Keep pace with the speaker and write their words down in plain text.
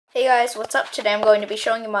Hey guys, what's up? Today I'm going to be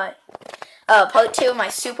showing you my part 2 of my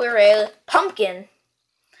super rare pumpkin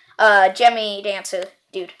Gemmy Dancer,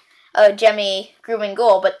 Gemmy Grooving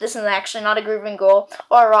Ghoul, but this is actually not a Grooving Ghoul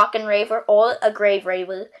or a Rockin' Raver or a Grave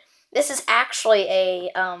Raver. This is actually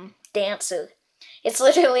a dancer. It's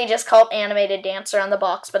literally just called Animated Dancer on the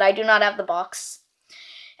box, but I do not have the box.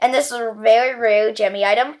 And this is a very rare Gemmy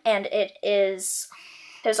item, and there's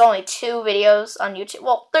only 2 videos on YouTube,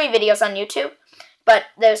 well, 3 videos on YouTube. But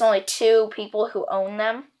there's only 2 people who own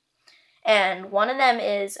them. And one of them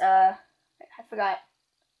is, I forgot.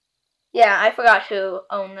 Yeah, I forgot who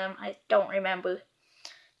owned them. I don't remember.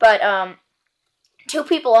 But, 2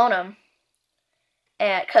 people own them.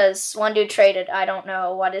 Because one dude traded. I don't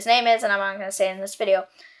know what his name is, and I'm not going to say it in this video.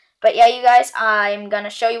 But yeah, you guys, I'm going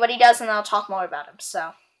to show you what he does, and then I'll talk more about him.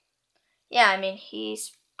 So, yeah, I mean,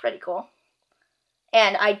 he's pretty cool.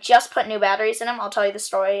 And I just put new batteries in him. I'll tell you the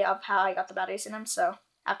story of how I got the batteries in him, so,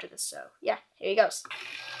 after this. So, yeah, here he goes.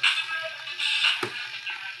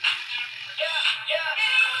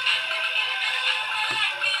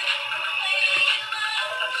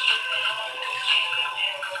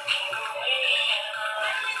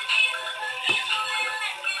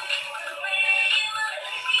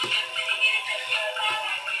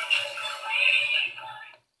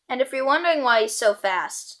 And if you're wondering why he's so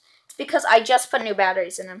fast, it's because I just put new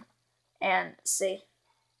batteries in him. And, see.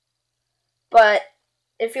 But,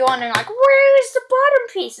 if you're wondering, like, where is the bottom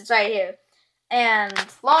piece? It's right here. And,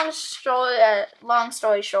 long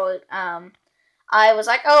story short, I was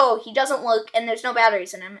like, oh, he doesn't look, and there's no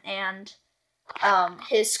batteries in him. And,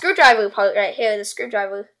 his screwdriver part right here, the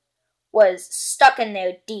screwdriver, was stuck in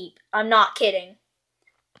there deep. I'm not kidding.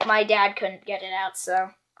 My dad couldn't get it out,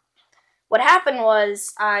 so. What happened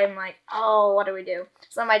was, I'm like, oh, what do we do?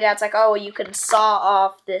 So my dad's like, oh, you can saw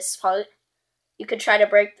off this part. You could try to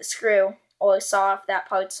break the screw or saw off that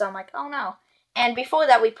part. So I'm like, oh, no. And before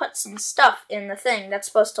that, we put some stuff in the thing that's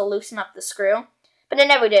supposed to loosen up the screw. But it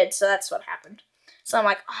never did, so that's what happened. So I'm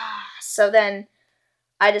like, ah. So then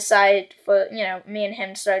I decided for, me and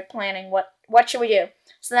him started planning what should we do.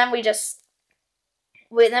 So then we just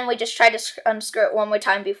tried to unscrew it one more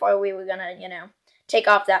time before we were going to, take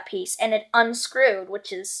off that piece, and it unscrewed,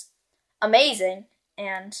 which is amazing,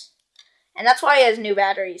 and that's why he has new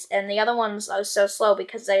batteries, and the other ones are so slow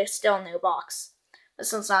because they're still in their box.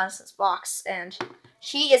 This one's not in his box, and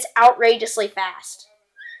he is outrageously fast.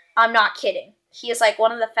 I'm not kidding. He is like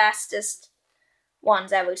one of the fastest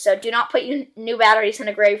ones ever, so do not put your new batteries in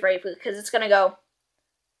a Grave Raver, because it's going to go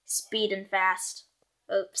speed and fast.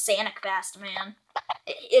 Sanic fast, man.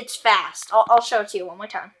 It's fast. I'll show it to you one more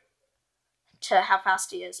time. To how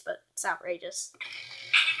fast he is, but it's outrageous.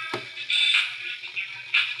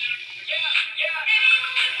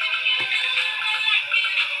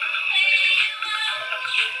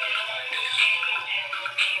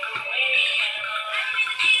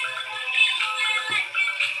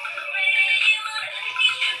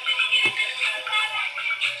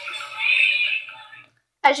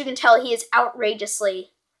 As you can tell, he is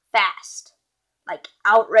outrageously fast. Like,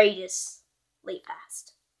 outrageously fast.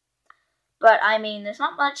 But, I mean, there's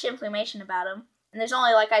not much information about him. And there's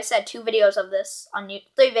only, like I said, 3 videos of this on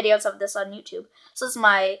YouTube. So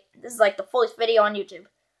this is like the 4th video on YouTube.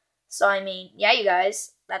 So, I mean, yeah, you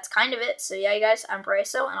guys, that's kind of it. So, yeah, you guys, I'm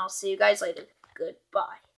Brasso, and I'll see you guys later. Goodbye.